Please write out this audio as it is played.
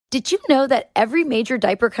Did you know that every major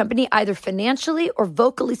diaper company either financially or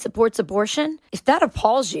vocally supports abortion? If that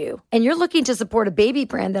appalls you and you're looking to support a baby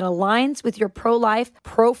brand that aligns with your pro-life,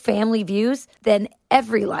 pro-family views, then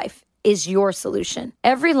EveryLife is your solution.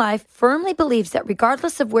 EveryLife firmly believes that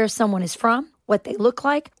regardless of where someone is from, what they look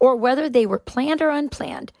like, or whether they were planned or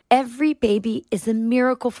unplanned, every baby is a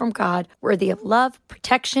miracle from God worthy of love,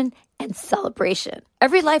 protection, and celebration.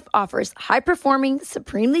 EveryLife offers high-performing,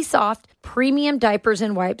 supremely soft, premium diapers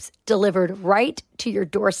and wipes delivered right to your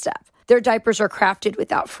doorstep. Their diapers are crafted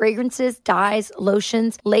without fragrances, dyes,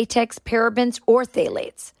 lotions, latex, parabens, or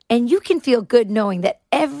phthalates. And you can feel good knowing that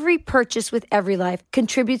every purchase with EveryLife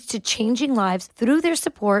contributes to changing lives through their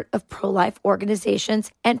support of pro-life organizations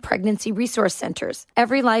and pregnancy resource centers.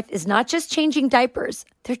 EveryLife is not just changing diapers,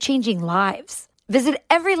 they're changing lives. Visit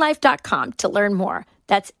everylife.com to learn more.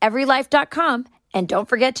 That's everylife.com. And don't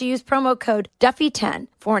forget to use promo code Duffy10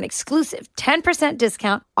 for an exclusive 10%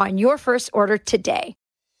 discount on your first order today.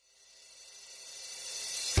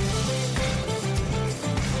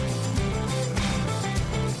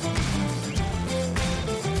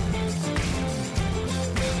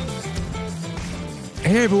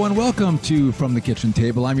 Hey everyone, welcome to From the Kitchen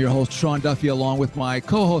Table. I'm your host, Sean Duffy, along with my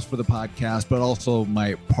co-host for the podcast, but also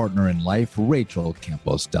my partner in life, Rachel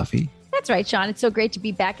Campos Duffy. That's right, Sean. It's so great to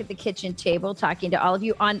be back at the kitchen table talking to all of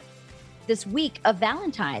you on this week of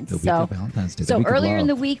Valentine's. The week of Valentine's Day. So earlier in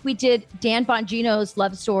the week, we did Dan Bongino's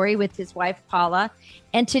love story with his wife, Paula.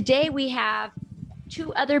 And today we have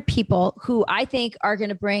two other people who I think are going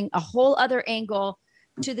to bring a whole other angle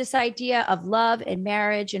to this idea of love and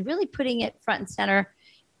marriage and really putting it front and center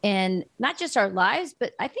in not just our lives,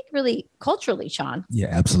 but I think really culturally, Sean. Yeah,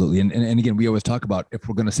 absolutely. And again, we always talk about if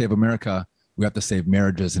we're going to save America, we have to save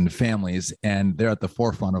marriages and families. And they're at the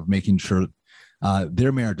forefront of making sure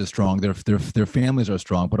their marriage is strong, their families are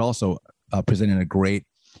strong, but also presenting a great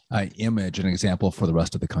image and example for the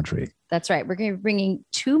rest of the country. That's right. We're going to be bringing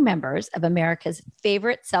two members of America's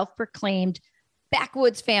favorite self-proclaimed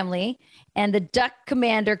backwoods family and the Duck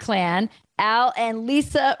Commander clan, Al and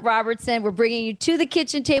Lisa Robertson. We're bringing you to the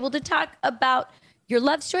kitchen table to talk about your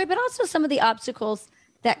love story, but also some of the obstacles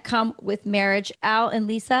that come with marriage. Al and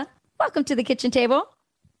Lisa, welcome to the kitchen table.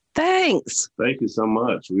 Thanks. Thank you so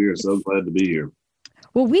much. We are so glad to be here.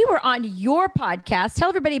 Well, we were on your podcast. Tell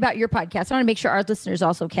everybody about your podcast. I want to make sure our listeners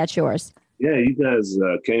also catch yours. Yeah, you guys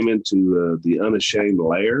came into the Unashamed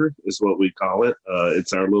Lair, is what we call it.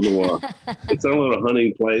 It's our little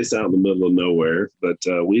hunting place out in the middle of nowhere. But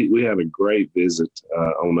we had a great visit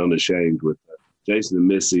on Unashamed with Jason and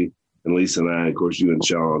Missy and Lisa and I, of course, you and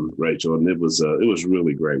Sean, Rachel, and it was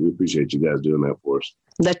really great. We appreciate you guys doing that for us.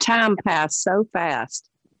 The time passed so fast.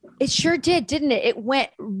 It sure did, didn't it? It went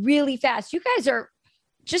really fast. You guys are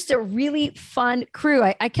just a really fun crew.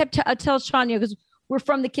 I kept tell Sean, because we're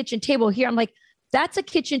from the kitchen table here. I'm like, that's a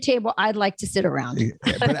kitchen table I'd like to sit around.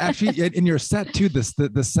 But actually, in your set too,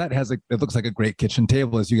 the set has it looks like a great kitchen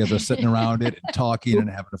table as you guys are sitting around it, talking and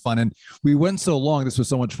having fun. And we went so long. This was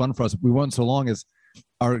so much fun for us. We went so long as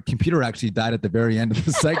our computer actually died at the very end of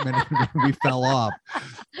the segment. We fell off.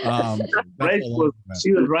 She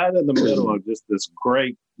was right in the middle of just this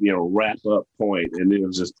great, wrap up point, and it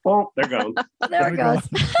was just, there goes. There it goes.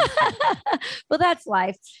 Well, that's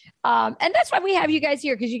life, and that's why we have you guys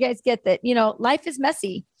here, because you guys get that. Life is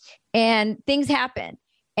messy, and things happen,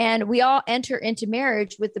 and we all enter into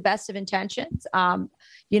marriage with the best of intentions.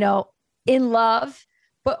 In love.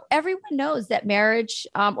 But everyone knows that marriage,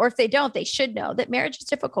 or if they don't, they should know that marriage is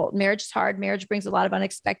difficult. Marriage is hard. Marriage brings a lot of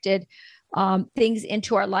unexpected things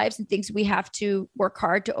into our lives and things we have to work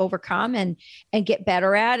hard to overcome and get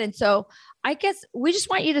better at. And so I guess we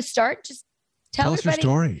just want you to start. Just tell us your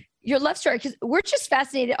story. Your love story, because we're just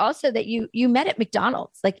fascinated also that you met at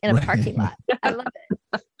McDonald's, like in a parking lot. I love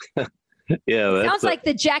it. Yeah, sounds like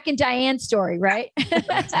the Jack and Diane story, right?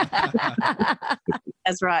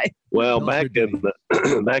 That's right. Well, back in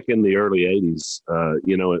the early '80s,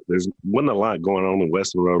 there's wasn't a lot going on in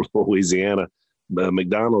Western Road, Louisiana.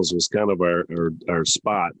 McDonald's was kind of our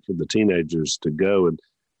spot for the teenagers to go, and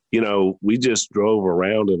we just drove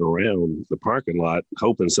around and around the parking lot,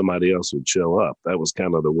 hoping somebody else would show up. That was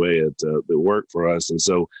kind of the way it worked for us, and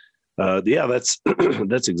so that's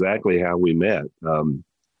that's exactly how we met.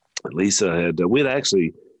 Lisa we'd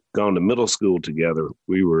actually gone to middle school together.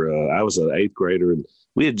 We were, I was an 8th grader, and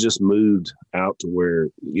we had just moved out to where,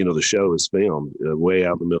 the show is filmed, way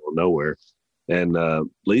out in the middle of nowhere. And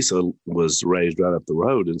Lisa was raised right up the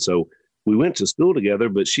road. And so we went to school together,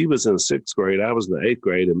 but she was in 6th grade. I was in the 8th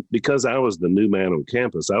grade. And because I was the new man on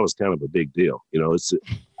campus, I was kind of a big deal. I was,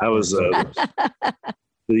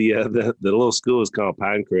 the little school is called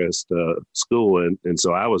Pinecrest School, and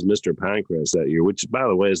so I was Mr. Pinecrest that year, which, by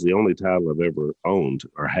the way, is the only title I've ever owned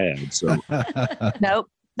or had. So, Nope,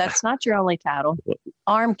 that's not your only title.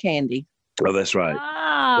 Arm candy. oh, that's right.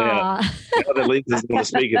 Ah. Now that Lisa's going to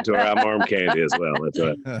speak it to her, I'm arm candy as well. That's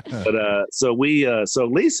right. But so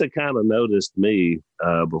Lisa kind of noticed me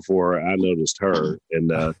before I noticed her, and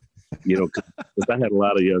because I had a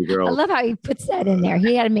lot of young I girls. love how he puts that in there.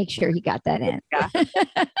 He had to make sure he got that in.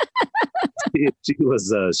 She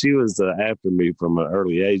was after me from an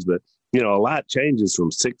early age, but a lot changes from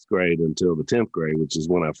 6th grade until the 10th grade, which is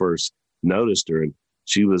when I first noticed her. And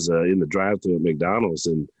she was in the drive-thru at McDonald's,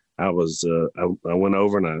 and I went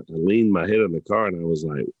over and I leaned my head in the car, and I was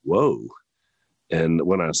like, whoa. And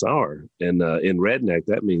when I saw her, and in redneck,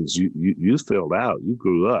 that means you filled out, you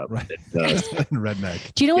grew up. Right.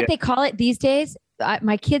 Redneck. Do you know what they call it these days?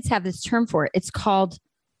 My kids have this term for it. It's called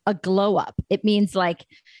a glow up. It means like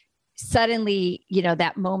suddenly,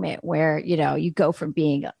 that moment where, you go from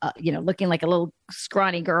being, looking like a little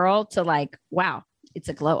scrawny girl to like, wow, it's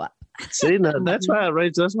a glow up. See, now, that's why,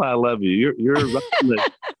 Rachel, that's why I love you. You're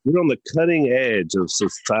on the cutting edge of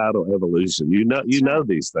societal evolution. You know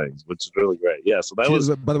these things, which is really great. Yeah. So that was.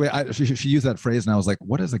 By the way, she used that phrase, and I was like,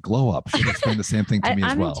 "What is a glow up?" She explained the same thing to me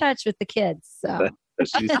as well. I'm in touch with the kids, so.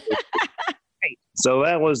 So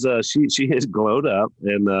that was she has glowed up,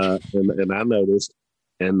 and I noticed,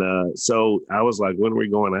 and so I was like, "When are we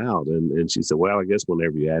going out?" And she said, "Well, I guess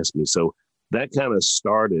whenever you ask me." So that kind of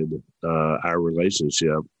started our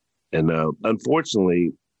relationship. And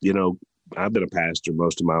unfortunately, I've been a pastor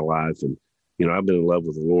most of my life, and I've been in love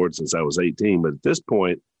with the Lord since I was 18. But at this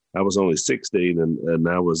point, I was only 16, and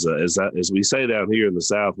I was as we say down here in the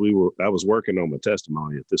South, I was working on my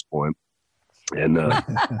testimony at this point, and I've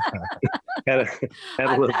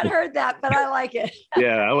not heard that, but I like it.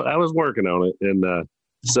 Yeah, I was working on it, and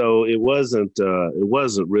so it wasn't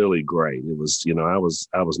really great. It was I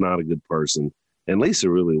was not a good person, and Lisa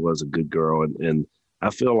really was a good girl, and I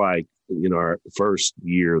feel like, our first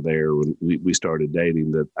year there when we started dating,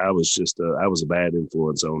 that I was a bad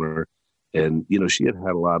influence on her. And, she had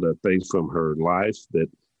a lot of things from her life that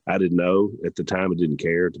I didn't know at the time. I didn't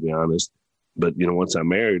care, to be honest. But, once I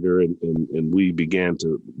married her and we began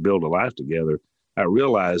to build a life together, I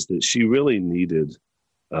realized that she really needed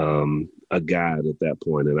a guide at that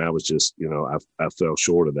point. And I was just, I fell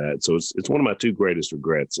short of that. So it's one of my two greatest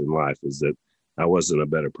regrets in life is that I wasn't a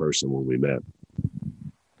better person when we met.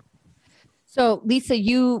 So, Lisa,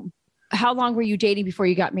 how long were you dating before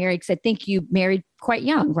you got married? Because I think you married quite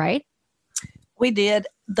young, right? We did.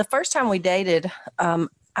 The first time we dated,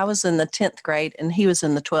 I was in the 10th grade and he was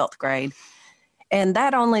in the 12th grade. And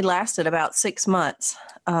that only lasted about 6 months.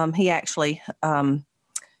 He actually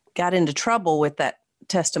got into trouble with that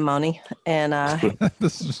testimony and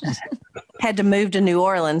had to move to New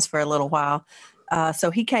Orleans for a little while.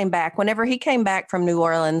 So he came back. Whenever he came back from New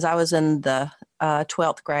Orleans, I was in the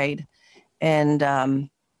 12th grade. And,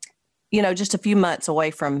 just a few months away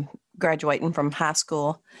from graduating from high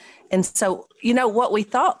school. And so, what we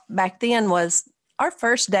thought back then was our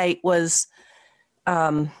first date was,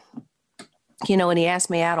 when he asked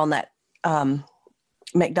me out on that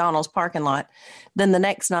McDonald's parking lot, then the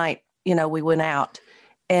next night, we went out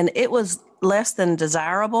and it was less than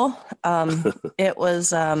desirable. It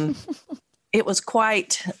was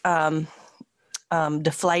quite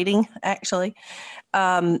deflating, actually.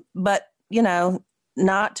 But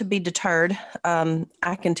not to be deterred,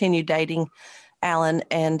 I continued dating Alan.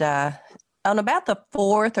 And on about the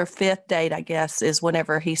 4th or 5th date, I guess, is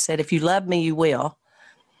whenever he said, "If you love me, you will."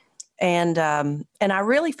 And I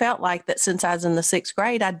really felt like that since I was in the 6th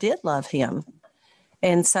grade, I did love him.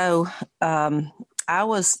 And so I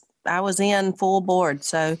was in full board.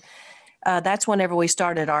 So that's whenever we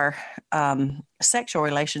started our sexual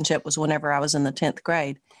relationship, was whenever I was in the 10th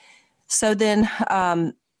grade. So then,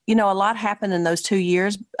 a lot happened in those 2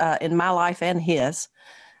 years in my life and his.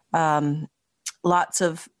 Lots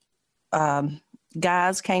of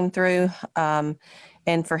guys came through.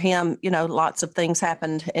 And for him, lots of things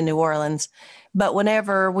happened in New Orleans. But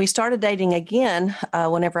whenever we started dating again,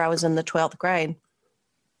 whenever I was in the 12th grade,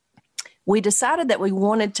 we decided that we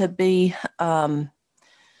wanted to be a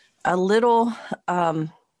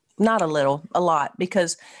lot,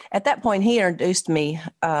 because at that point he introduced me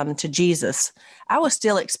to Jesus. I was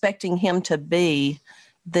still expecting him to be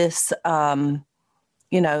this,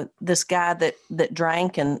 this guy that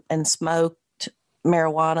drank and smoked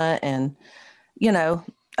marijuana and,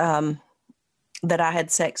 that I had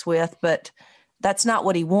sex with, but that's not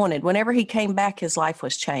what he wanted. Whenever he came back, his life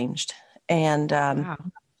was changed. And wow.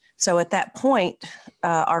 So at that point,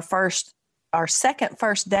 our first our second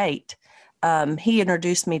first date, he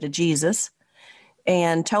introduced me to Jesus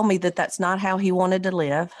and told me that that's not how he wanted to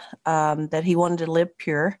live, that he wanted to live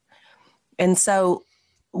pure. And so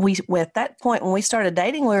at that point, when we started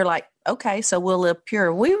dating, we were like, okay, so we'll live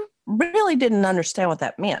pure. We really didn't understand what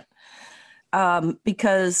that meant.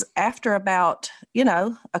 Because after about,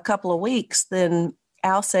 a couple of weeks, then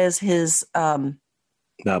Al says his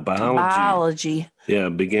now biology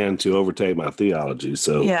began to overtake my theology.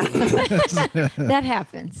 So that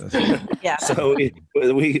happens. Yeah. So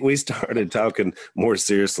we started talking more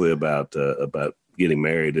seriously about getting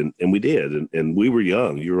married, and we did, and we were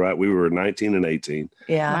young. You're right. We were 19 and 18.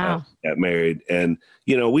 Yeah. Wow. Got married, and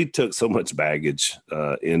we took so much baggage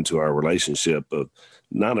into our relationship of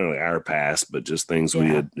not only our past, but just things we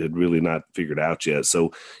had really not figured out yet.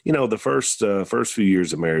 So, the first few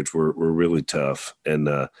years of marriage were really tough. And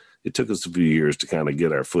it took us a few years to kind of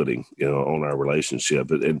get our footing, on our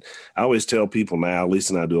relationship. And I always tell people now,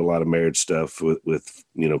 Lisa and I do a lot of marriage stuff with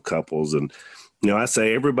couples. And, I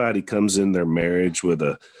say everybody comes in their marriage with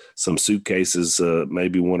some suitcases,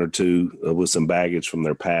 maybe one or two with some baggage from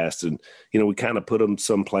their past. And, we kind of put them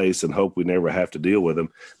someplace and hope we never have to deal with them.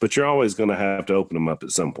 But you're always going to have to open them up at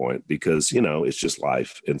some point because, it's just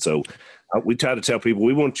life. And so we try to tell people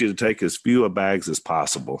we want you to take as few bags as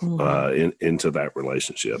possible into that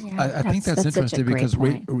relationship. Yeah, I think that's interesting because,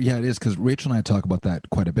 it is because Rachel and I talk about that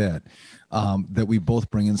quite a bit, that we both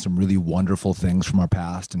bring in some really wonderful things from our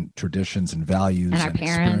past and traditions and values and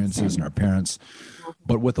experiences and our parents.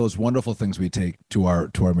 But with those wonderful things we take to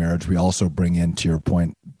our marriage, we also bring in, to your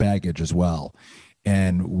point, baggage as well.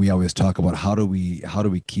 And we always talk about how do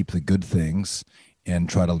we keep the good things and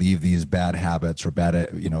try to leave these bad habits or bad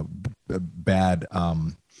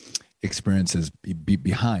experiences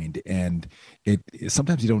behind. And it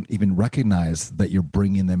sometimes you don't even recognize that you're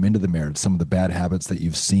bringing them into the marriage. Some of the bad habits that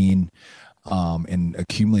you've seen and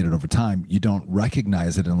accumulated over time, you don't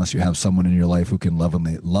recognize it unless you have someone in your life who can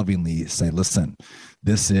lovingly say, listen,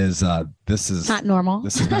 this is not normal.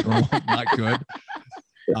 This is not normal, not good.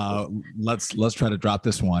 Let's try to drop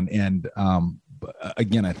this one. And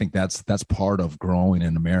again, I think that's part of growing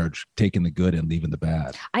in a marriage, taking the good and leaving the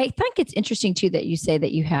bad. I think it's interesting too that you say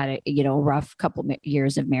that you had a rough couple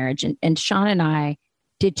years of marriage, and Sean and I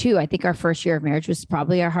did too. I think our first year of marriage was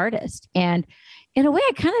probably our hardest, and in a way,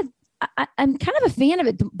 I'm kind of a fan of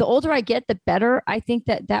it. The older I get, the better I think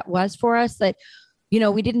that was for us. That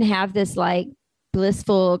we didn't have this like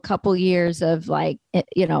blissful couple years of like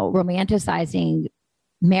romanticizing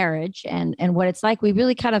marriage and what it's like. We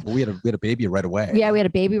really kind of we had a baby right away. Yeah, we had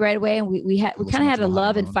a baby right away, and we kind of had to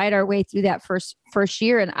love and fight our way through that first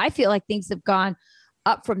year. And I feel like things have gone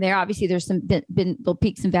up from there. Obviously, there's been little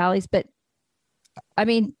peaks and valleys, but I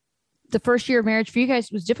mean, the first year of marriage for you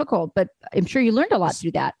guys was difficult, but I'm sure you learned a lot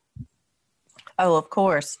through that. Oh, of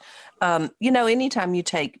course. Anytime you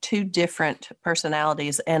take two different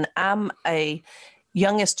personalities, and I'm a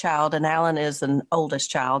youngest child and Alan is an oldest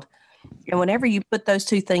child. And whenever you put those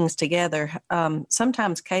two things together,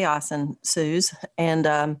 sometimes chaos ensues.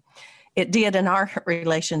 And it did in our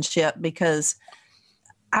relationship because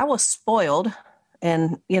I was spoiled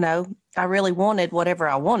and, I really wanted whatever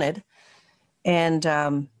I wanted. And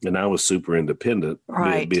I was super independent,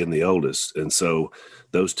 right, being the oldest. And so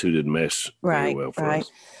those two didn't mesh very well for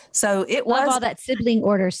us. So it Love was all that sibling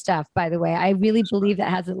order stuff, by the way. I really believe that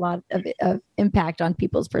has a lot of impact on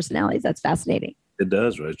people's personalities. That's fascinating. It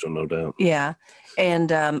does, Rachel, no doubt. Yeah.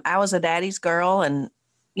 And I was a daddy's girl. And,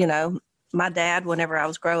 my dad, whenever I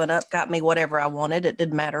was growing up, got me whatever I wanted. It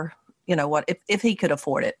didn't matter, what, if he could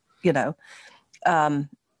afford it,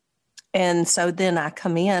 And so then I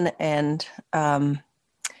come in and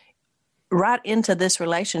right into this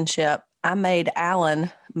relationship, I made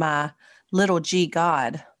Alan my little G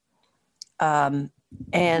God. What do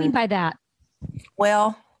you mean by that?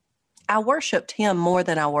 Well, I worshiped him more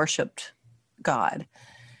than I worshiped God.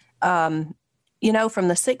 From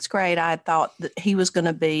the sixth grade, I thought that he was going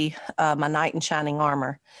to be my knight in shining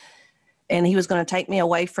armor. And he was going to take me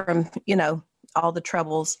away from, all the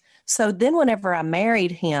troubles. So then whenever I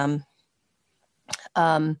married him,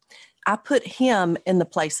 I put him in the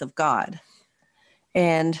place of God.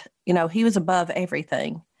 And, he was above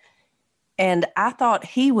everything. And I thought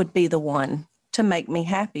he would be the one to make me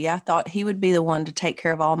happy. I thought he would be the one to take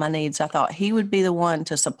care of all my needs. I thought he would be the one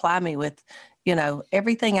to supply me with,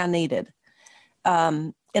 everything I needed.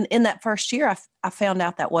 And in that first year, I found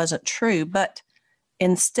out that wasn't true. But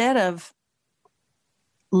instead of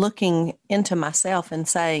looking into myself and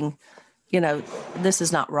saying, this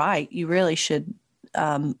is not right, you really should,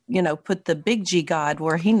 put the big G God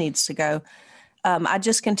where he needs to go. I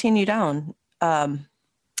just continued on.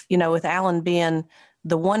 with Alan being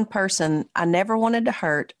the one person I never wanted to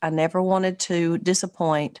hurt, I never wanted to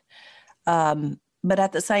disappoint. But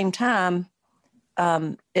at the same time,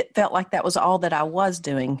 it felt like that was all that I was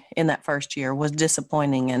doing in that first year, was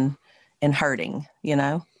disappointing and hurting,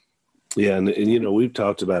 Yeah. And we've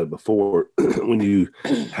talked about it before. When you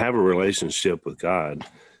have a relationship with God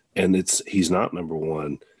and he's not number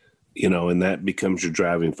one, and that becomes your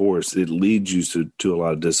driving force, it leads you to a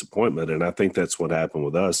lot of disappointment. And I think that's what happened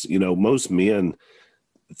with us. Most men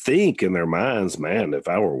think in their minds, man, if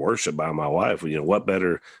I were worshiped by my wife, what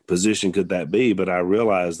better position could that be? But I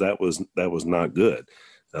realized that was not good.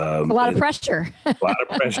 A lot of pressure. A lot of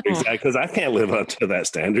pressure, exactly, because I can't live up to that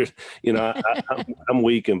standard. I'm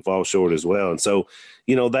weak and fall short as well. And so,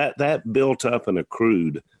 that built up and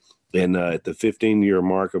accrued. And at the 15-year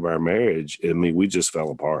mark of our marriage, we just fell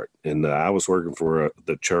apart. And I was working for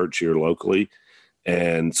the church here locally.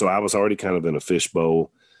 And so I was already kind of in a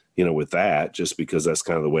fishbowl, with that, just because that's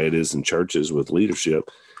kind of the way it is in churches with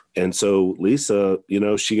leadership. And so Lisa,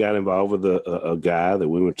 she got involved with a guy that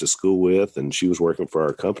we went to school with, and she was working for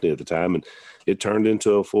our company at the time, and it turned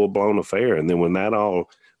into a full-blown affair. And then when that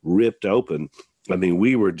all ripped open,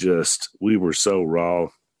 we were so raw,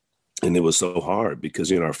 and it was so hard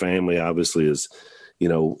because, our family obviously is,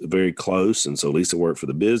 very close. And so Lisa worked for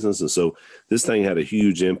the business. And so this thing had a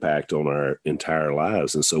huge impact on our entire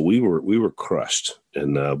lives. And so we were crushed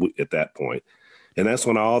and at that point. And that's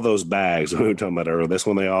when all those bags we were talking about earlier, that's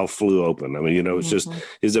when they all flew open.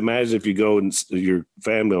 It's imagine if you go and your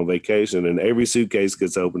family on vacation and every suitcase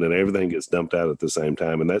gets opened and everything gets dumped out at the same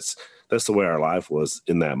time. And that's the way our life was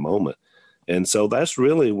in that moment. And so that's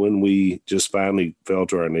really when we just finally fell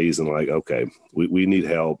to our knees and like, okay, we need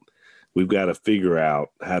help. We've got to figure out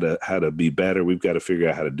how to be better. We've got to figure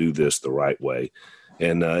out how to do this the right way.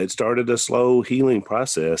 And it started a slow healing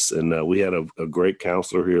process. And we had a great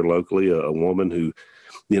counselor here locally, a woman who,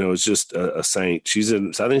 is just a saint.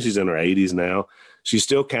 I think she's in her 80s now. She's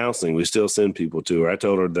still counseling. We still send people to her. I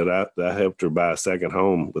told her that I helped her buy a second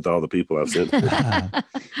home with all the people I've sent to.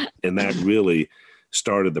 And that really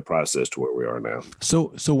started the process to where we are now.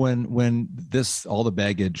 So when this, all the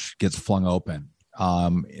baggage gets flung open,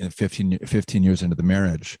 15 years into the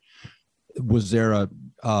marriage, was there a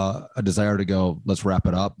desire to go, let's wrap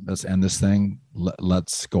it up, let's end this thing,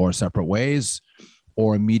 let's go our separate ways?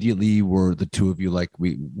 Or immediately were the two of you like,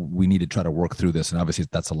 we need to try to work through this? And obviously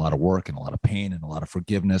that's a lot of work and a lot of pain and a lot of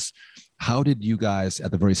forgiveness. How did you guys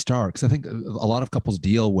at the very start? Because I think a lot of couples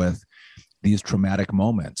deal with these traumatic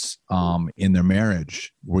moments in their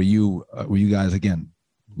marriage. Were you guys, again,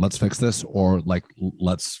 let's fix this, or like,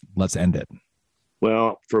 let's end it?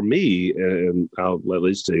 Well, for me, and I'll let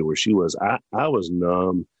Lisa tell you where she was, I was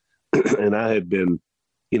numb and I had been,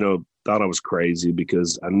 thought I was crazy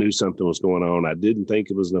because I knew something was going on. I didn't think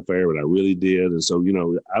it was an affair, but I really did. And so,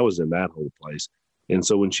 I was in that whole place. And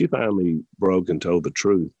so when she finally broke and told the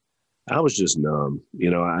truth, I was just numb.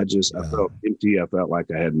 I felt empty. I felt like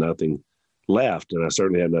I had nothing left. And I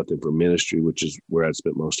certainly had nothing for ministry, which is where I'd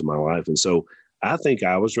spent most of my life. And so I think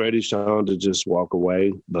I was ready, Sean, to just walk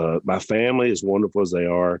away. My family, as wonderful as they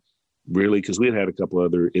are, really, because we had a couple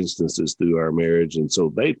other instances through our marriage. And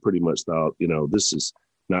so they pretty much thought, this is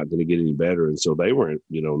not going to get any better. And so they weren't,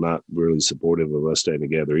 not really supportive of us staying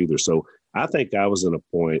together either. So I think I was in a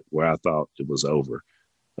point where I thought it was over,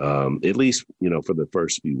 at least, for the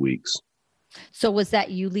first few weeks. So was that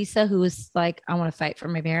you, Lisa, who was like, I want to fight for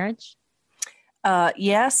my marriage?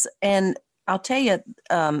 Yes. And I'll tell you,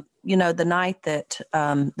 the night that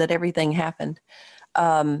everything happened,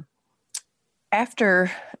 after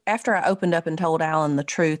I opened up and told Alan the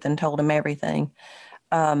truth and told him everything,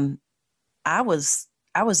 I was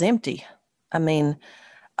empty.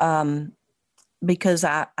 Because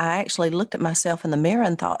I actually looked at myself in the mirror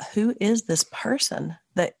and thought, who is this person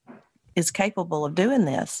that is capable of doing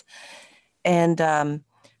this? And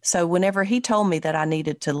so whenever he told me that I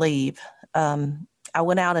needed to leave, I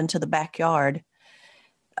went out into the backyard.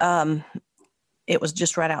 It was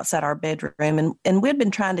just right outside our bedroom. And we'd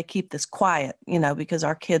been trying to keep this quiet, because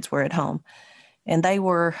our kids were at home. And they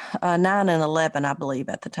were 9 and 11, I believe,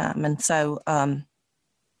 at the time. And so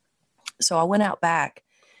so I went out back.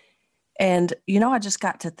 And, I just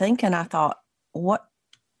got to thinking, I thought,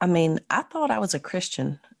 I thought I was a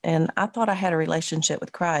Christian. And I thought I had a relationship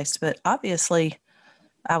with Christ. But obviously,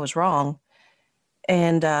 I was wrong.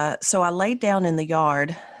 And so I laid down in the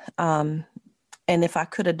yard. And if I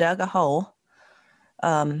could have dug a hole,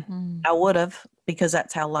 I would have, because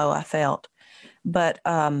that's how low I felt. But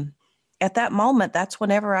at that moment, that's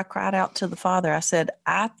whenever I cried out to the Father. I said,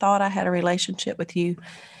 I thought I had a relationship with you.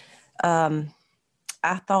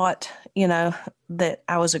 I thought, you know, that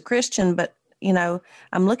I was a Christian, but, you know,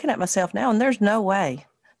 I'm looking at myself now and there's no way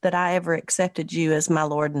that I ever accepted you as my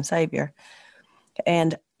Lord and Savior.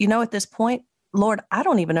 And, you know, at this point, Lord, I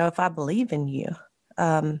don't even know if I believe in you.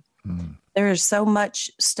 There is so much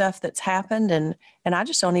stuff that's happened and I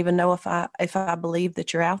just don't even know if I believe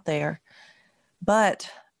that you're out there. But,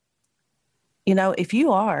 you know, if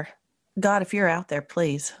you are, God, if you're out there,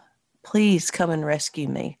 please come and rescue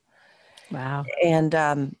me. Wow. And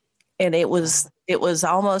it was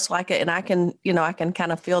almost like and I can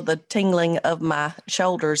kind of feel the tingling of my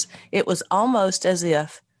shoulders. It was almost as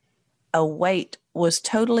if a weight was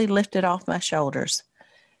totally lifted off my shoulders.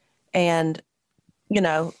 And, you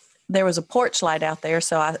know, there was a porch light out there.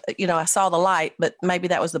 So I saw the light, but maybe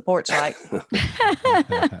that was the porch light.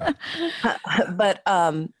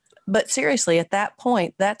 But seriously, at that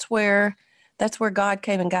point, that's where God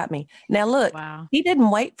came and got me. Now, look, Wow. He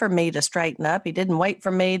didn't wait for me to straighten up. He didn't wait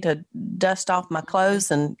for me to dust off my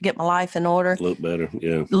clothes and get my life in order. Look better.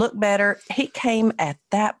 Yeah. Look better. He came at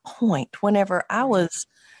that point whenever I was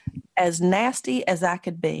as nasty as I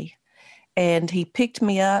could be. And He picked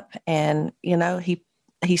me up and, you know, He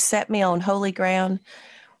set me on holy ground.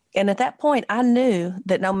 And at that point, I knew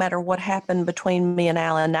that no matter what happened between me and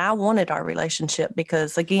Alan, I wanted our relationship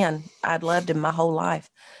because, again, I'd loved him my whole life.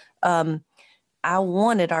 I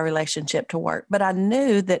wanted our relationship to work, but I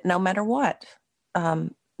knew that no matter what,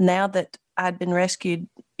 now that I'd been rescued,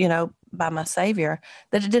 you know, by my Savior,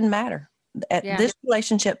 that it didn't matter. This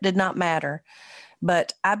relationship did not matter.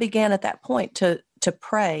 But I began at that point to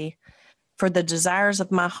pray for the desires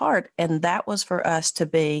of my heart. And that was for us to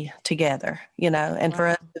be together, you know, and for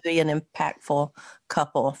us to be an impactful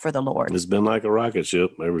couple for the Lord. It's been like a rocket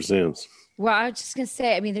ship ever since. Well, I was just going to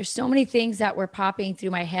say, I mean, there's so many things that were popping through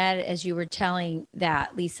my head as you were telling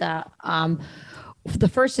that, Lisa. The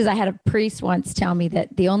first is I had a priest once tell me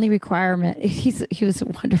that the only requirement, he was a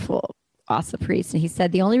wonderful, awesome priest. And he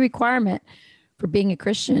said, the only requirement for being a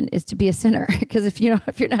Christian is to be a sinner. Because if you're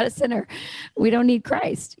not a sinner, we don't need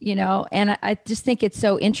Christ, you know? And I just think it's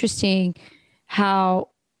so interesting how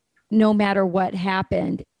no matter what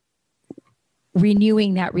happened,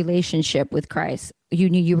 renewing that relationship with Christ, you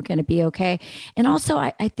knew you were going to be okay. And also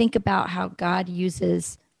I think about how God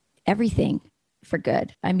uses everything for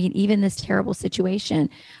good. I mean, even this terrible situation,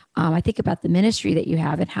 I think about the ministry that you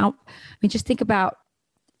have and just think about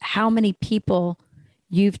how many people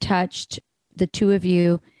you've touched, the two of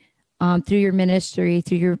you, through your ministry,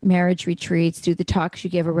 through your marriage retreats, through the talks you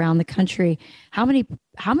give around the country. How many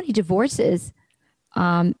divorces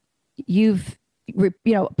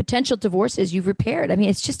potential divorces you've repaired. I mean,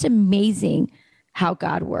 it's just amazing how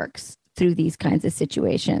God works through these kinds of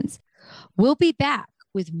situations. We'll be back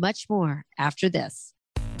with much more after this.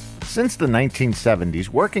 Since the 1970s,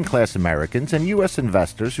 working-class Americans and U.S.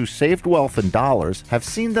 investors who saved wealth in dollars have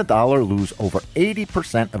seen the dollar lose over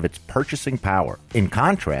 80% of its purchasing power. In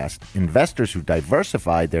contrast, investors who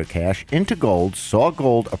diversified their cash into gold saw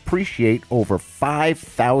gold appreciate over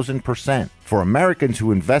 5,000%. For Americans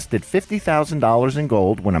who invested $50,000 in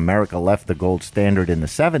gold when America left the gold standard in the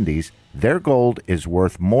 70s, their gold is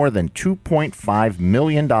worth more than $2.5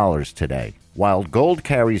 million today. While gold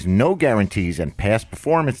carries no guarantees and past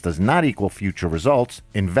performance does not equal future results,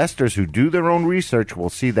 investors who do their own research will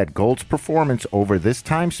see that gold's performance over this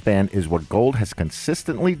time span is what gold has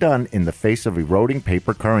consistently done in the face of eroding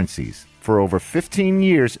paper currencies. For over 15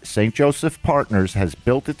 years, St. Joseph Partners has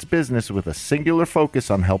built its business with a singular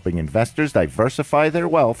focus on helping investors diversify their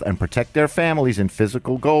wealth and protect their families in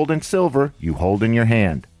physical gold and silver you hold in your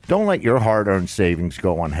hand. Don't let your hard-earned savings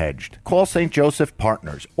go unhedged. Call St. Joseph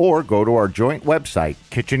Partners or go to our joint website,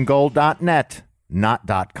 kitchengold.net,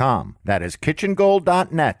 not .com. That is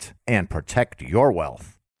kitchengold.net, and protect your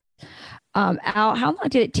wealth. Al, how long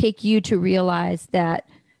did it take you to realize that,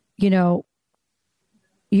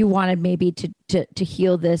 you wanted maybe to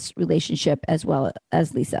heal this relationship as well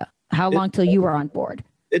as Lisa? How long till you were on board?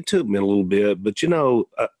 It took me a little bit, but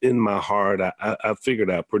in my heart, I figured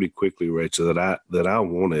out pretty quickly, Rachel, that I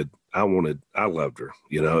loved her.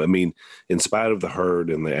 I mean, in spite of the hurt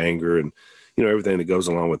and the anger and everything that goes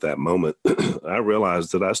along with that moment, I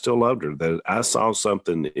realized that I still loved her. That I saw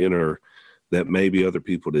something in her that maybe other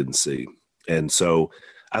people didn't see, and so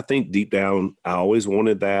I think deep down, I always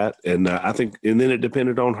wanted that, and and then it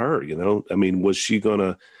depended on her. I mean, was she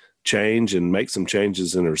gonna change and make some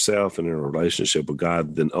changes in herself and in her relationship with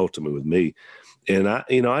God, then ultimately with me. And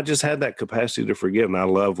I just had that capacity to forgive. And I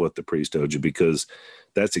love what the priest told you, because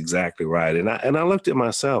that's exactly right. And I looked at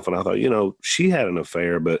myself and I thought, she had an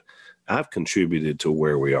affair, but I've contributed to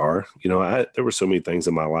where we are. There were so many things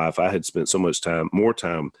in my life. I had spent so much more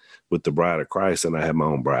time with the bride of Christ than I had my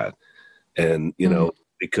own bride. And,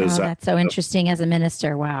 because that's so interesting as a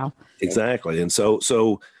minister. Wow. Exactly. And so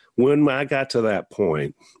when I got to that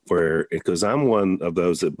point where, because I'm one of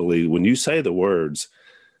those that believe when you say the words,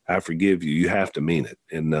 I forgive you, you have to mean it.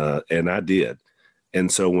 And I did. And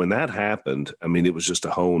so when that happened, I mean, it was just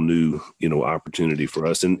a whole new, opportunity for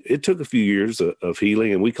us. And it took a few years of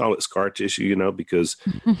healing, and we call it scar tissue, because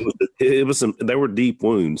it was they were deep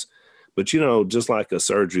wounds. But, just like a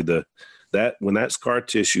surgery, when that scar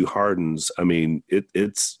tissue hardens, I mean,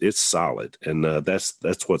 it's solid. And that's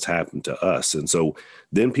what's happened to us. And so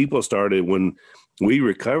then people started, when we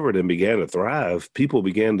recovered and began to thrive, people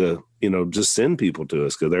began to, just send people to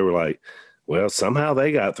us because they were like, well, somehow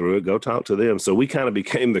they got through it. Go talk to them. So we kind of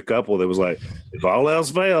became the couple that was like, if all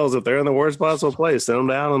else fails, if they're in the worst possible place, send them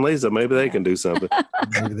to Al and Lisa. Maybe they can do something.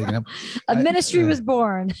 A ministry was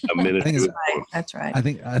born. That's right. I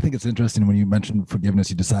think it's interesting when you mentioned forgiveness.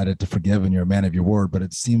 You decided to forgive, and you're a man of your word. But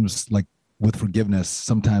it seems like with forgiveness,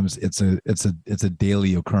 sometimes it's a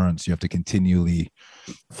daily occurrence. You have to continually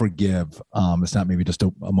forgive. It's not maybe just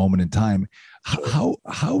a moment in time.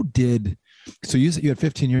 So you had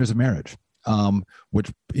 15 years of marriage.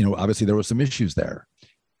 Which, obviously there were some issues there.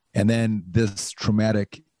 And then this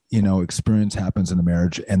traumatic, experience happens in the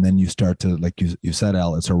marriage. And then you start to, like you said,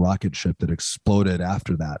 Al, it's a rocket ship that exploded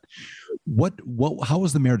after that. How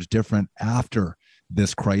was the marriage different after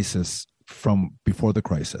this crisis from before the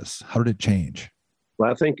crisis? How did it change? Well,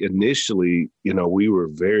 I think initially, we were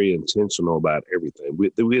very intentional about everything.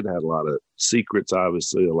 We had a lot of secrets,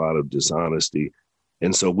 obviously, a lot of dishonesty.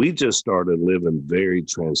 And so we just started living very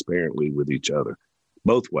transparently with each other,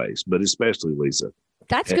 both ways, but especially Lisa.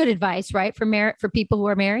 That's good advice, right? For people who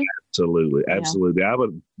are married. Absolutely. Absolutely. Yeah. I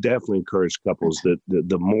would definitely encourage couples that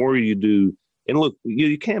the more you do, and look,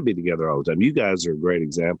 you can't be together all the time. You guys are a great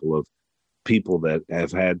example of people that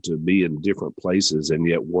have had to be in different places and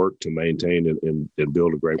yet work to maintain and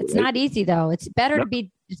build a great relationship. It's not easy though. It's better to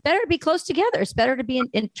be close together. It's better to be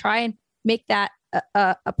and try and make that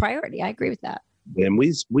a priority. I agree with that. And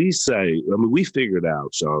we say, we figured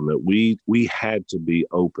out, Sean, that we had to be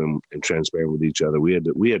open and transparent with each other. We had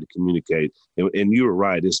to communicate. And you were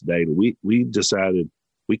right, it's daily. We decided,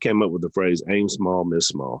 we came up with the phrase, aim small, miss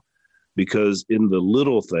small, because in the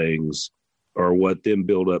little things are what then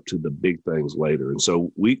build up to the big things later. And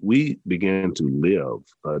so we began to live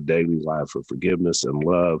a daily life of forgiveness and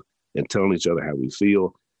love and telling each other how we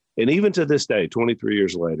feel. And even to this day, 23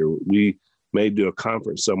 years later, we may do a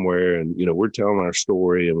conference somewhere and, we're telling our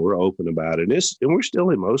story and we're open about it. And we're still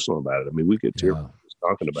emotional about it. I mean, we get tearful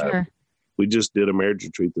talking about it. We just did a marriage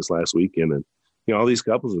retreat this last weekend and, all these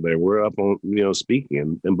couples are there. We're up on,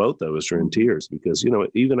 speaking and both of us are in tears because,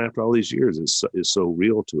 even after all these years, it's so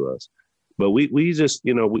real to us. But we just,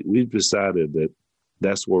 we've decided that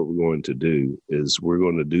that's what we're going to do is we're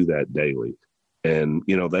going to do that daily. And,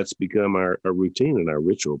 that's become our routine and our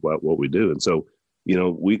ritual about what we do. And so,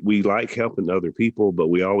 we like helping other people, but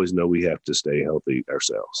we always know we have to stay healthy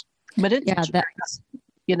ourselves. But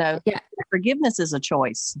forgiveness is a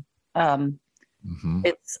choice.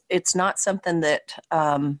 It's not something that,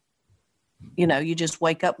 you just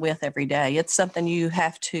wake up with every day. It's something you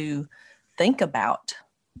have to think about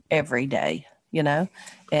every day, and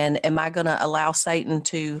am I going to allow Satan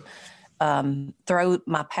to throw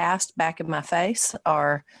my past back in my face,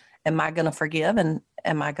 or am I going to forgive and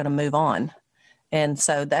am I going to move on? And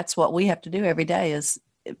so that's what we have to do every day is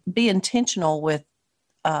be intentional with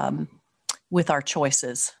our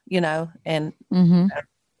choices, and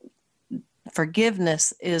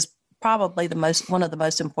forgiveness is probably one of the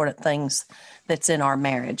most important things that's in our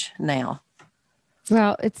marriage now.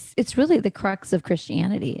 Well, it's really the crux of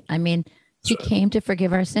Christianity. I mean, he came to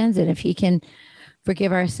forgive our sins, and if he can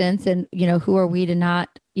forgive our sins, and who are we to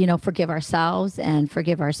not, forgive ourselves and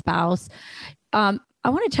forgive our spouse? I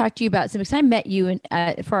want to talk to you about something because I met you,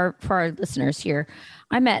 and for our listeners here,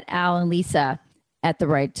 I met Al and Lisa at the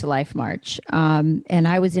Right to Life March, and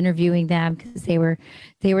I was interviewing them because they were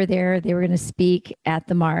there. They were going to speak at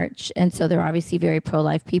the march, and so they're obviously very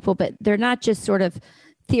pro-life people, but they're not just sort of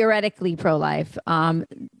theoretically pro-life.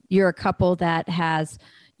 You're a couple that has,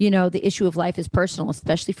 the issue of life is personal,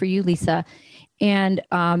 especially for you, Lisa, and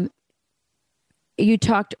you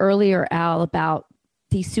talked earlier, Al, about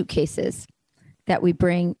these suitcases that we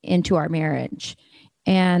bring into our marriage.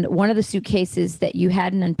 And one of the suitcases that you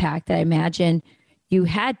hadn't unpacked, that I imagine you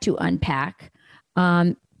had to unpack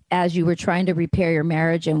as you were trying to repair your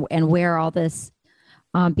marriage and where all this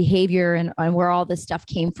behavior and where all this stuff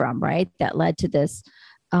came from, right? That led to this,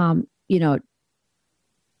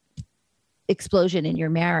 explosion in your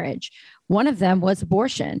marriage. One of them was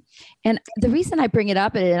abortion. And the reason I bring it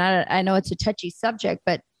up, and I know it's a touchy subject,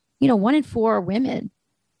 but 1 in 4 women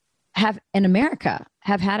in America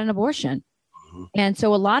have had an abortion. And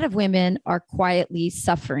so a lot of women are quietly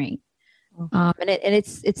suffering. And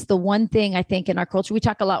it's the one thing I think in our culture, we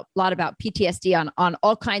talk a lot about PTSD on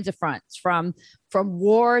all kinds of fronts, from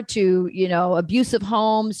war to, abusive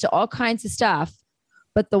homes to all kinds of stuff.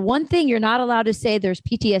 But the one thing you're not allowed to say there's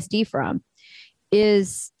PTSD from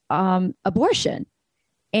is abortion.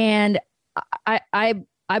 And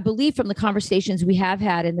I believe from the conversations we have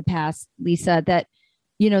had in the past, Lisa, that,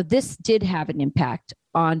 this did have an impact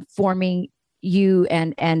on forming you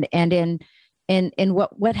and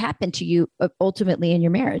what happened to you ultimately in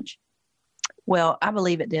your marriage. Well, I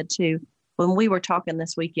believe it did too. When we were talking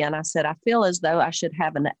this weekend, I said, I feel as though I should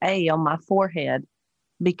have an A on my forehead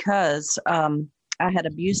because I had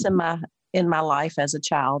abuse in my life as a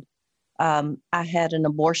child. I had an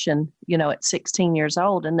abortion, at 16 years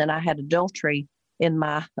old, and then I had adultery in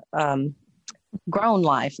my grown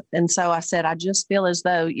life. And so I said, I just feel as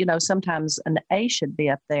though, sometimes an A should be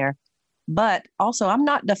up there. But also, I'm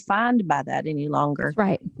not defined by that any longer.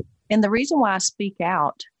 Right. And the reason why I speak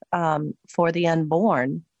out for the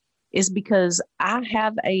unborn is because I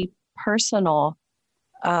have a personal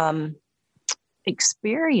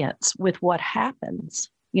experience with what happens,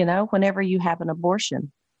 whenever you have an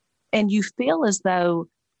abortion. And you feel as though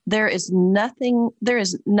there is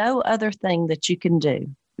no other thing that you can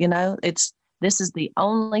do. This is the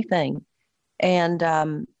only thing.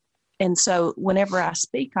 And so whenever I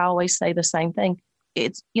speak, I always say the same thing.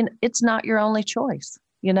 It's not your only choice.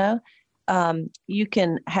 You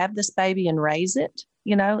can have this baby and raise it,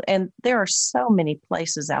 and there are so many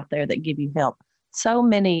places out there that give you help. So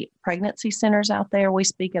many pregnancy centers out there. We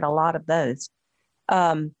speak at a lot of those.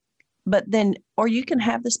 But then, or you can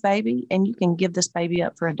have this baby and you can give this baby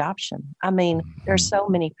up for adoption. I mean, there's so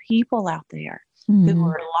many people out there who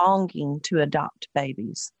are longing to adopt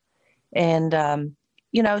babies. And,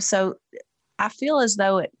 so I feel as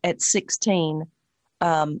though at 16,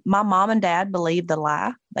 my mom and dad believed the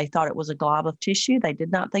lie. They thought it was a glob of tissue. They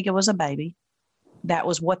did not think it was a baby. That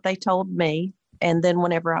was what they told me. And then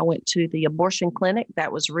whenever I went to the abortion clinic,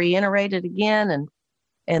 that was reiterated again.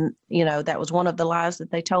 And that was one of the lies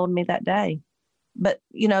that they told me that day. But,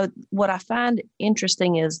 what I find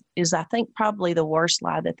interesting is I think probably the worst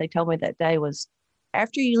lie that they told me that day was,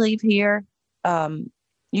 after you leave here,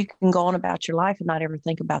 you can go on about your life and not ever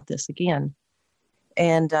think about this again.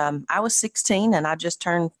 And I was 16 and I just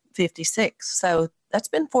turned 56. So that's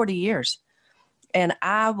been 40 years. And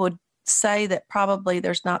I would say that probably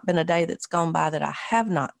there's not been a day that's gone by that I have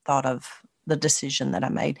not thought of the decision that I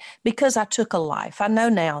made, because I took a life. I know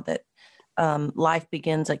now that life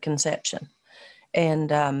begins at conception.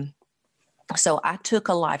 And so I took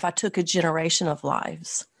a life. I took a generation of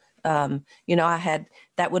lives. That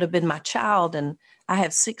would have been my child, and I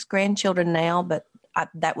have 6 grandchildren now, but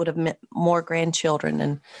that would have meant more grandchildren.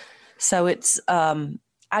 And so it's,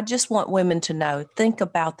 I just want women to know, think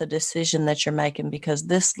about the decision that you're making, because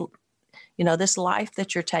this life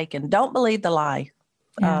that you're taking, don't believe the lie.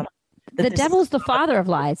 Yeah. The devil's the father of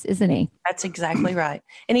lies, isn't he? That's exactly right.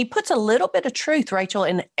 And he puts a little bit of truth, Rachel,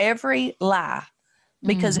 in every lie,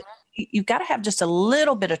 because you've got to have just a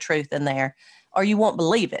little bit of truth in there, or you won't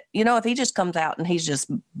believe it. If he just comes out and he's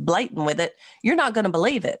just blatant with it, you're not going to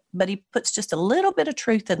believe it. But he puts just a little bit of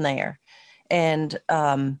truth in there. And,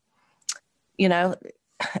 and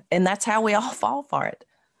that's how we all fall for it.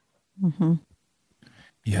 Mm-hmm.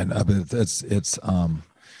 Yeah, no, but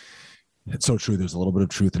it's so true. There's a little bit of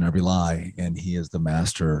truth in every lie, and he is the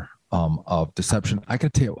master of deception. I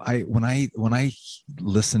could tell you, when I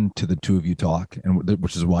listen to the two of you talk, and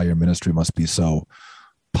which is why your ministry must be so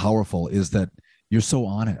powerful, is that you're so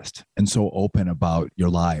honest and so open about your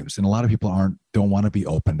lives. And a lot of people don't want to be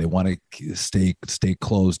open. They want to stay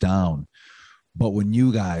closed down. But when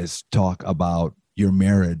you guys talk about your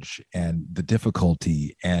marriage and the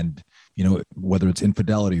difficulty, and whether it's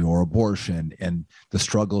infidelity or abortion and the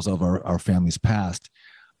struggles of our family's past,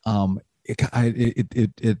 it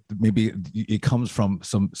comes from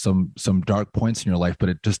some dark points in your life, but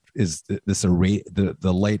it just is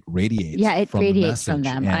the light radiates. Yeah, it from radiates from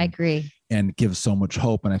them. I agree. And gives so much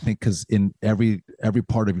hope. And I think because in every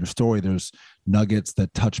part of your story, there's nuggets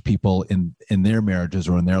that touch people in their marriages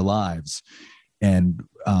or in their lives. And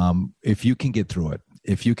if you can get through it,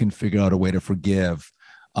 if you can figure out a way to forgive,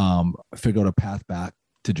 figure out a path back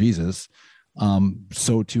to Jesus,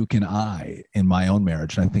 so too can I in my own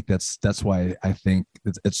marriage. And I think that's why I think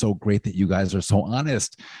it's so great that you guys are so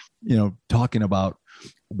honest, talking about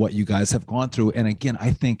what you guys have gone through. And again,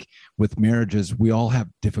 I think with marriages, we all have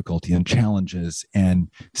difficulty and challenges and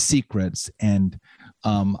secrets. And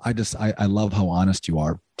I love how honest you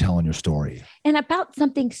are telling your story. And about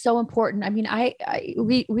something so important. I mean,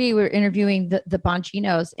 we were interviewing the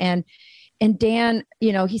Bonginos, and Dan,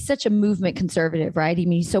 he's such a movement conservative, right? I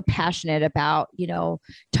mean, he's so passionate about,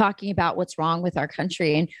 talking about what's wrong with our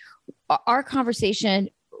country. And our conversation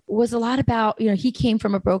was a lot about, he came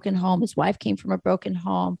from a broken home. His wife came from a broken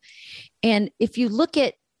home. And if you look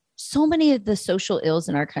at so many of the social ills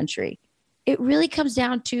in our country, it really comes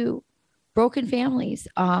down to broken families,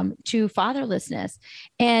 to fatherlessness.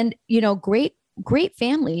 And, great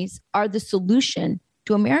families are the solution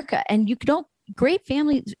to America. And great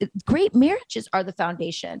families, great marriages are the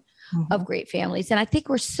foundation of great families. And I think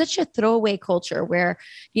we're such a throwaway culture where,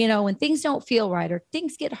 when things don't feel right or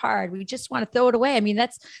things get hard, we just want to throw it away. I mean,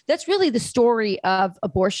 that's really the story of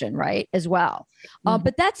abortion, right? As well.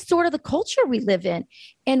 But that's sort of the culture we live in.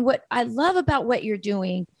 And what I love about what you're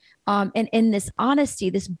doing, and in this honesty,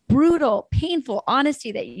 this brutal, painful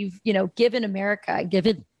honesty that you've, given America,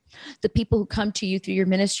 given the people who come to you through your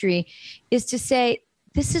ministry, is to say,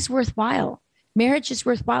 this is worthwhile. Marriage is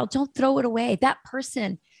worthwhile. Don't throw it away. That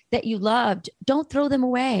person that you loved, don't throw them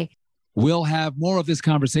away. We'll have more of this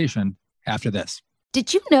conversation after this.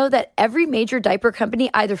 Did you know that every major diaper company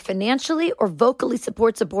either financially or vocally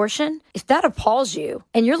supports abortion? If that appalls you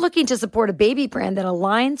and you're looking to support a baby brand that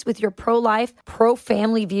aligns with your pro-life,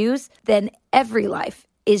 pro-family views, then Every Life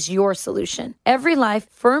is your solution. Every Life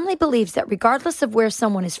firmly believes that regardless of where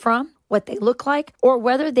someone is from, what they look like, or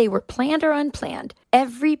whether they were planned or unplanned,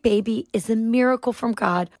 every baby is a miracle from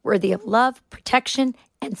God, worthy of love, protection,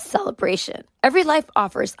 and celebration. Every Life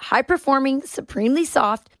offers high-performing, supremely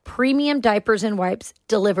soft, premium diapers and wipes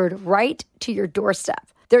delivered right to your doorstep.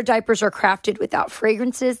 Their diapers are crafted without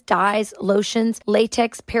fragrances, dyes, lotions,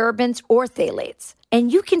 latex, parabens, or phthalates.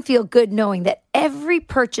 And you can feel good knowing that every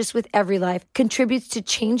purchase with Every Life contributes to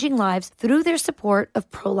changing lives through their support of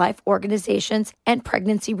pro-life organizations and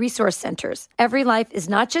pregnancy resource centers. Every Life is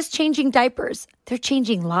not just changing diapers, they're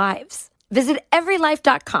changing lives. Visit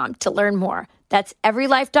everylife.com to learn more. That's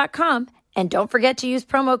everylife.com. And don't forget to use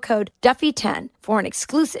promo code Duffy10 for an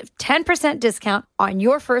exclusive 10% discount on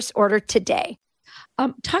your first order today.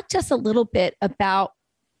 Talk to us a little bit about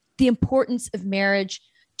the importance of marriage,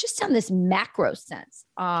 just on this macro sense,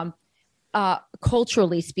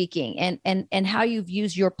 culturally speaking, and how you've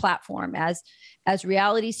used your platform as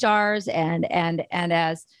reality stars and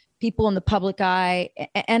as people in the public eye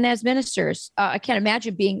and as ministers. I can't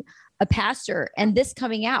imagine being a pastor and this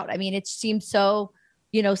coming out. I mean, it seems so,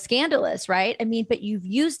 scandalous, right? I mean, but you've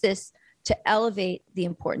used this to elevate the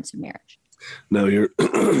importance of marriage. No,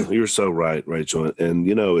 you're so right, Rachel. And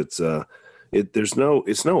it's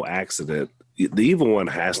no accident. The evil one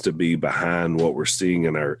has to be behind what we're seeing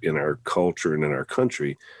in our culture and in our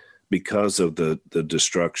country because of the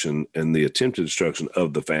destruction and the attempted destruction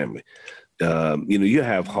of the family. You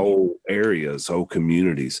have whole areas, whole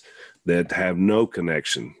communities that have no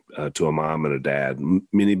connection to a mom and a dad,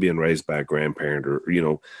 many being raised by a grandparent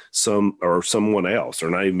or someone else, or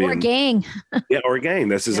not even or a gang. Or a gang.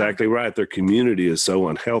 That's exactly right. Their community is so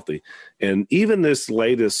unhealthy. And even this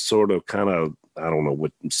latest sort of kind of, I don't know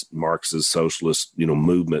what Marxist socialist,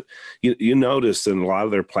 movement, you notice in a lot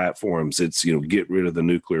of their platforms, it's, get rid of the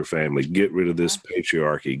nuclear family, get rid of this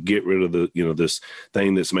patriarchy, get rid of the, this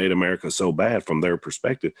thing that's made America so bad from their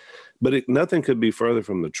perspective. But nothing could be further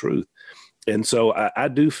from the truth. And so I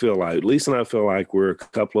do feel like, Lisa and I feel like we're a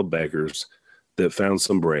couple of beggars that found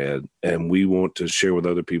some bread, and we want to share with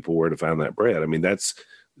other people where to find that bread. I mean,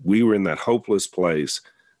 we were in that hopeless place,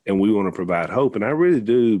 and we want to provide hope. And I really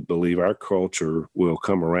do believe our culture will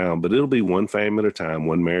come around, but it'll be one family at a time,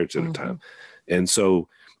 one marriage at a time. And so,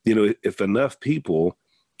 if enough people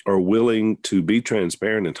are willing to be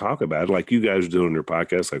transparent and talk about it, like you guys are doing in your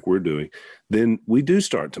podcast, like we're doing, then we do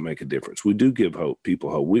start to make a difference. We do give people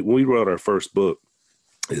hope. We wrote our first book.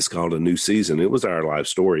 It's called A New Season. It was our life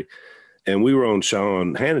story. And we were on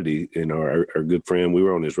Sean Hannity, our good friend. We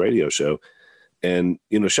were on his radio show. And,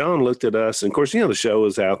 Sean looked at us. And, of course, the show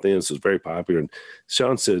was out then, so it was very popular. And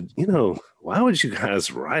Sean said, why would you guys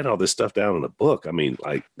write all this stuff down in a book? I mean,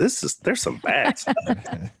 like, there's some bad stuff.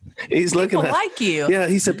 He's looking people at like you. Yeah,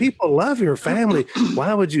 he said, people love your family.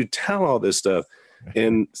 Why would you tell all this stuff?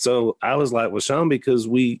 And so I was like, well, Sean, because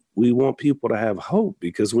we want people to have hope,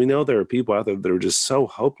 because we know there are people out there that are just so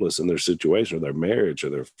hopeless in their situation or their marriage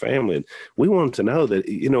or their family. And we want them to know that,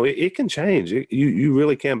 it can change. You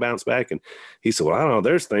really can bounce back. And he said, well, I don't know.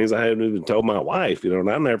 There's things I haven't even told my wife, and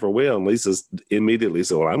I never will. And Lisa immediately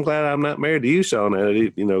said, well, I'm glad I'm not married to you, Sean.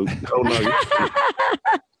 Holding on.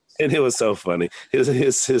 And it was so funny.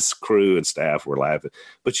 His crew and staff were laughing.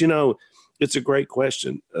 But, it's a great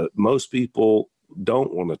question. Most people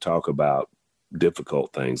don't want to talk about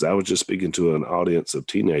difficult things. I was just speaking to an audience of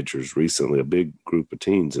teenagers recently, a big group of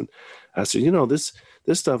teens. And I said, this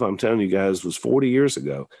stuff I'm telling you guys was 40 years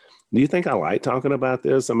ago. Do you think I like talking about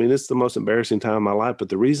this? I mean, it's the most embarrassing time of my life. But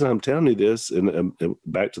the reason I'm telling you this, and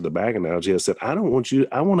back to the bag analogy, I said, I want you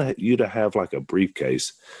to have like a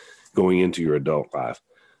briefcase going into your adult life,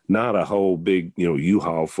 not a whole big,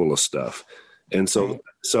 U-Haul full of stuff. And so,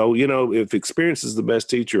 if experience is the best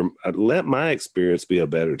teacher, let my experience be a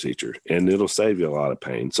better teacher, and it'll save you a lot of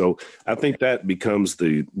pain. So I think that becomes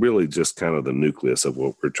really just kind of the nucleus of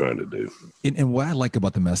what we're trying to do. And what I like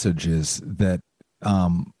about the message is that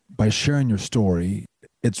by sharing your story,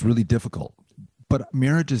 it's really difficult. But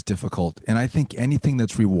marriage is difficult. And I think anything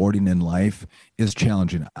that's rewarding in life is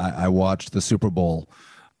challenging. I watched the Super Bowl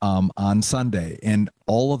on Sunday, and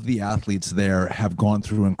all of the athletes there have gone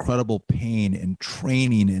through incredible pain and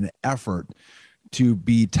training and effort to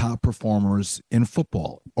be top performers in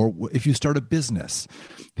football. Or if you start a business,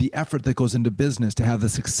 the effort that goes into business to have the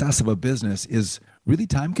success of a business is really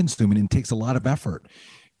time consuming and takes a lot of effort.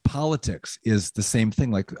 Politics is the same thing.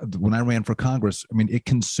 Like when I ran for Congress, I mean, it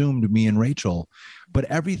consumed me and Rachel, but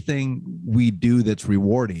everything we do that's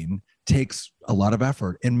rewarding takes a lot of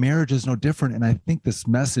effort, and marriage is no different. And I think this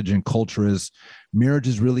message and culture is marriage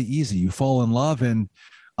is really easy. You fall in love, and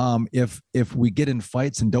if we get in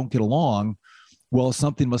fights and don't get along, well,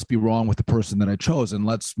 something must be wrong with the person that I chose, and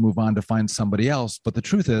let's move on to find somebody else. But the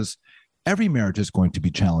truth is, every marriage is going to be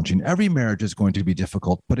challenging. Every marriage is going to be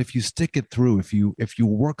difficult. But if you stick it through, if you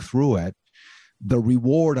work through it, the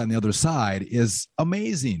reward on the other side is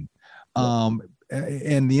amazing.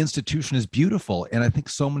 And the institution is beautiful. And I think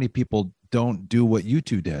so many people don't do what you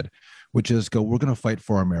two did, which is go, we're going to fight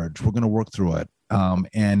for our marriage. We're going to work through it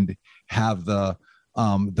and have the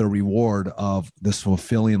reward of this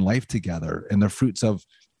fulfilling life together and the fruits of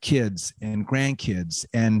kids and grandkids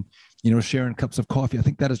and, sharing cups of coffee. I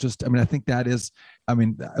think that is just,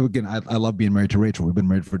 again, I love being married to Rachel. We've been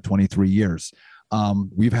married for 23 years.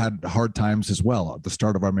 We've had hard times as well. The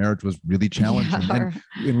start of our marriage was really challenging,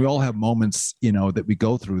 and we all have moments, that we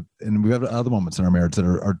go through, and we have other moments in our marriage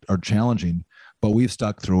that are challenging, but we've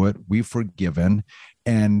stuck through it. We've forgiven,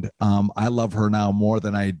 and I love her now more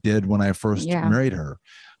than I did when I first married her.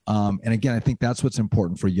 And again, I think that's what's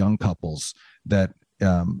important for young couples, that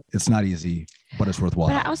it's not easy, but it's worthwhile.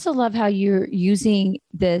 But I also love how you're using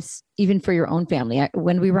this even for your own family.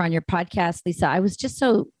 When we were on your podcast, Lisa, I was just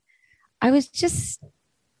so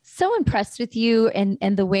impressed with you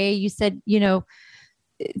and the way you said,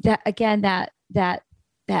 that again, that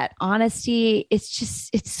honesty,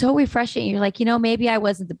 it's so refreshing. You're like, maybe I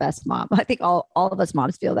wasn't the best mom. I think all of us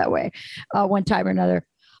moms feel that way one time or another.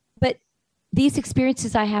 But these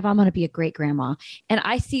experiences I have, I'm going to be a great grandma. And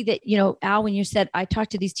I see that, Al, when you said, I talk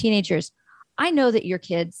to these teenagers, I know that your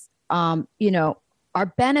kids, are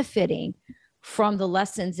benefiting from the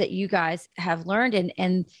lessons that you guys have learned.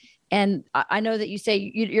 And I know that you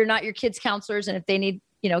say you're not your kids' counselors, and if they need,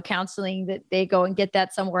 counseling, that they go and get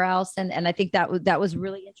that somewhere else. And I think that was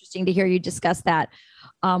really interesting to hear you discuss that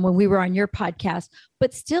when we were on your podcast.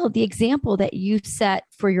 But still, the example that you set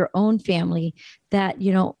for your own family, that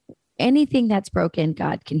anything that's broken,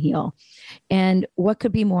 God can heal. And what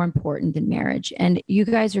could be more important than marriage? And you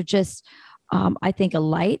guys are just, I think, a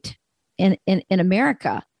light in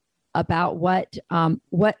America about what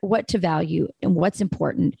to value and what's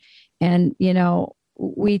important. And,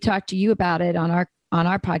 we talked to you about it on our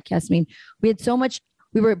podcast. I mean,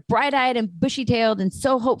 we were bright-eyed and bushy-tailed and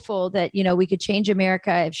so hopeful that, we could change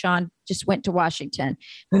America if Sean just went to Washington.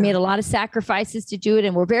 We made a lot of sacrifices to do it,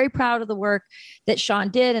 and we're very proud of the work that Sean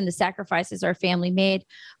did and the sacrifices our family made.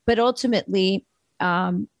 But ultimately,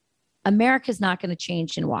 America's not going to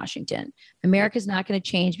change in Washington. America's not going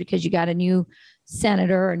to change because you got a new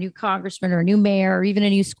senator or a new congressman or a new mayor or even a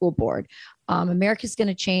new school board. America's going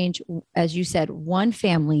to change, as you said, one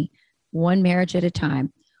family, one marriage at a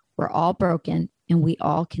time. We're all broken and we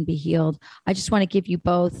all can be healed. I just want to give you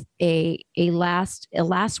both a last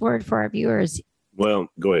word for our viewers. Well,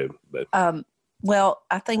 go ahead. Well,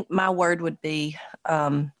 I think my word would be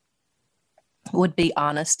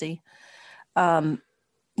honesty.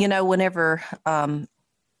 Whenever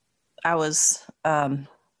I was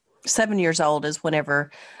 7 years old is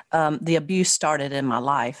whenever the abuse started in my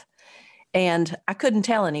life. And I couldn't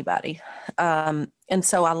tell anybody. And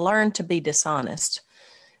so I learned to be dishonest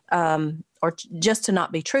or just to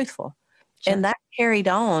not be truthful. Sure. And that carried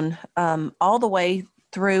on all the way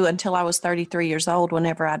through until I was 33 years old,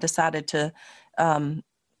 whenever I decided to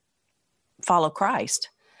follow Christ.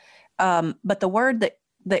 But the word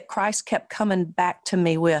that Christ kept coming back to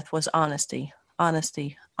me with was honesty,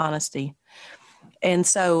 honesty, honesty. And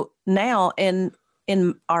so now in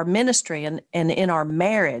our ministry and in our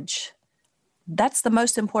marriage, that's the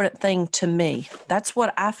most important thing to me. That's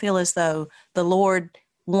what I feel as though the Lord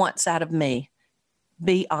wants out of me.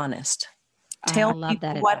 Be honest. Tell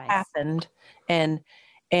people what happened and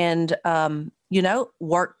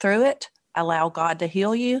work through it, allow God to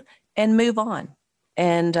heal you and move on.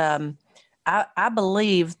 And I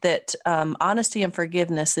believe that honesty and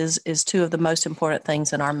forgiveness is two of the most important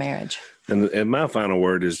things in our marriage. And my final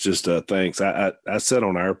word is just thanks. I said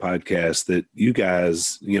on our podcast that you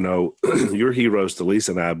guys, you're heroes to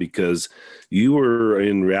Lisa and I, because you were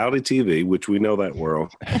in reality TV, which we know that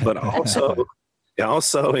world, but also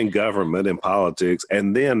in government and politics,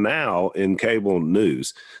 and then now in cable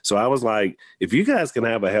news. So I was like, if you guys can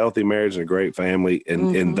have a healthy marriage and a great family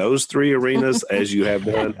in those three arenas, as you have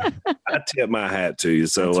done, I tip my hat to you.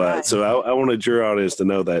 So right. So I wanted your audience to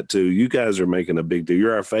know that too. You guys are making a big deal.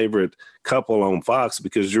 You're our favorite couple on Fox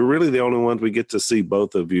because you're really the only ones we get to see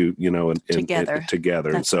both of you,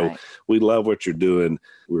 together. And so right. We love what you're doing.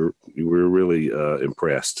 We're really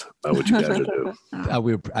impressed by what you guys are doing.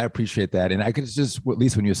 I appreciate that. And I could just, at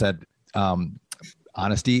least when you said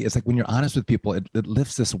honesty, it's like when you're honest with people, it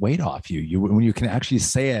lifts this weight off you. When you can actually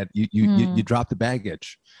say it, you drop the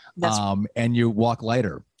baggage and you walk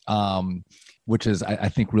lighter, which is, I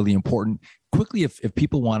think, really important. Quickly, if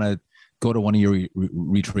people want to go to one of your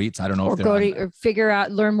retreats, I don't know, or figure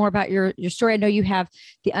out, learn more about your story. I know you have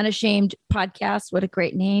the Unashamed podcast. What a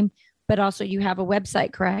great name. But also you have a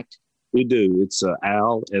website, correct? We do. It's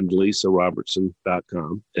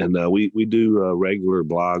alandlisarobertson.com. And we do regular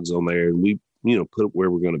blogs on there, and we, put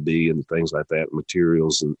where we're going to be and things like that,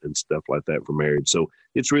 materials and stuff like that for marriage. So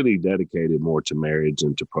it's really dedicated more to marriage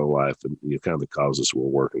and to pro-life and kind of the causes we're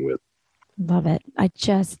working with. Love it. I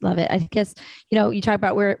just love it. I guess, you talk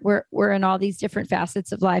about we're in all these different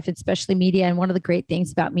facets of life, especially media. And one of the great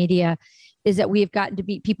things about media is that we've gotten to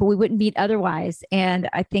meet people we wouldn't meet otherwise. And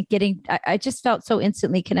I think I just felt so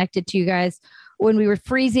instantly connected to you guys when we were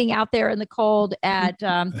freezing out there in the cold at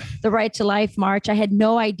the Right to Life March. I had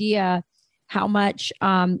no idea how much,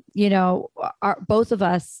 both of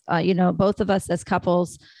us as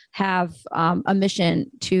couples have a mission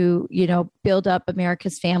to, build up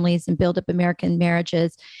America's families and build up American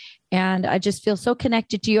marriages. And I just feel so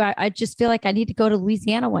connected to you. I just feel like I need to go to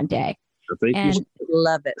Louisiana one day. I think you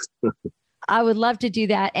love it. I would love to do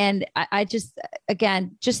that. And I just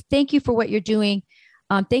thank you for what you're doing.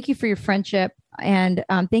 Thank you for your friendship. And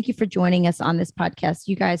thank you for joining us on this podcast.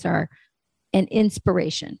 You guys are an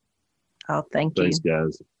inspiration. Oh, thank you. Thanks,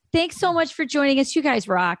 guys. Thanks so much for joining us. You guys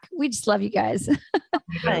rock. We just love you guys.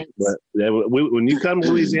 Thanks. When you come to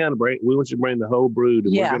Louisiana, we want you to bring the whole brood.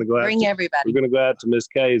 And we're going to go out. Bring everybody. We're going to go out to Miss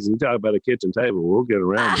Kay's and talk about a kitchen table. We'll get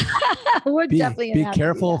around. We're definitely be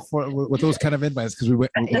careful with those kind of invites because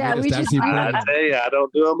I tell you, I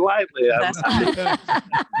don't do them lightly.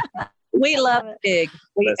 We love big.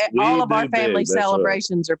 All of our family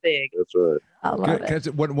celebrations are big. That's right. I love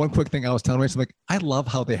it. One quick thing I was telling Rachel, I love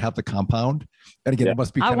how they have the compound. And again, it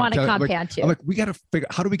must be. I want a compound too. I'm like, we got to figure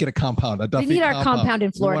out how do we get a compound? We need our compound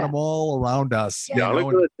in Florida. We want them all around us. Yeah, we're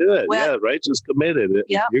going to do it. Well, Rachel's committed.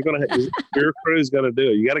 Yeah. Your crew's going to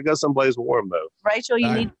do it. You got to go someplace warm though. Rachel,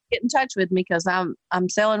 you need to get in touch with me because I'm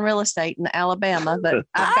selling real estate in Alabama, but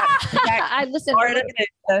I've got I listen. Florida.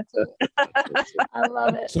 I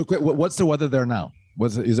love it. So, what's the weather there now?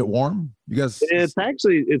 Is it warm? You guys? It's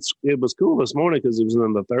actually it was cool this morning because it was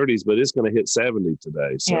in the 30s, but it's going to hit 70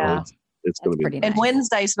 today. So it's going to be. And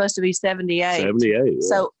Wednesday's supposed to be 78. 78. Yeah.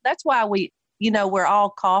 So that's why we're all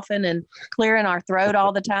coughing and clearing our throat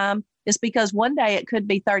all the time. It's because one day it could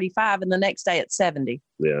be 35 and the next day it's 70.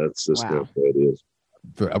 Yeah, it's just the way it is.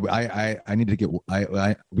 I need to get.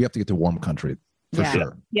 We have to get to warm country. For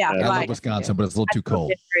sure. Yeah. I love Wisconsin, but it's a little too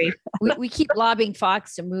cold. We keep lobbying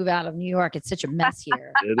Fox to move out of New York. It's such a mess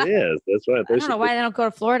here. It is. That's right. I don't know why they don't go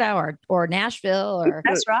to Florida or Nashville or.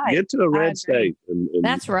 That's right. Get to a red state.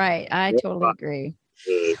 That's right. I totally agree.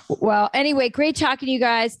 Well, anyway, great talking to you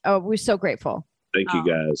guys. Oh, we're so grateful. Thank you,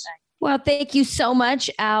 guys. Well, thank you so much,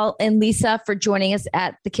 Al and Lisa, for joining us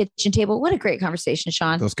at the kitchen table. What a great conversation,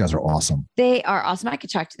 Sean. Those guys are awesome. They are awesome. I could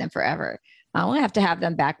talk to them forever. I'll have to have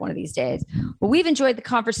them back one of these days. Well, we've enjoyed the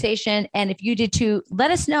conversation. And if you did too,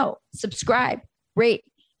 let us know. Subscribe, rate,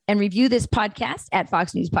 and review this podcast at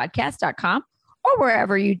foxnewspodcast.com or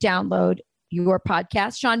wherever you download your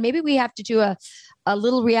podcast. Sean, maybe we have to do a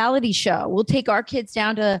little reality show. We'll take our kids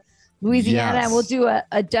down to Louisiana and we'll do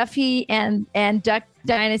a Duffy and Duck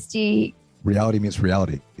Dynasty. Reality meets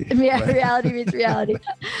reality. Yeah, reality meets reality.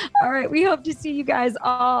 All right. We hope to see you guys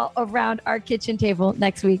all around our kitchen table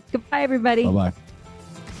next week. Goodbye, everybody. Bye-bye.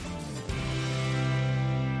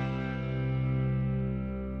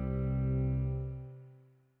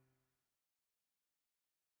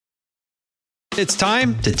 It's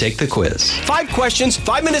time to take the quiz. 5 questions,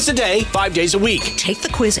 5 minutes a day, 5 days a week. Take the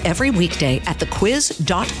quiz every weekday at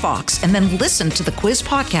thequiz.fox and then listen to the quiz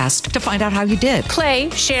podcast to find out how you did. Play,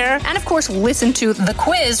 share, and of course, listen to The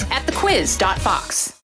Quiz at thequiz.fox.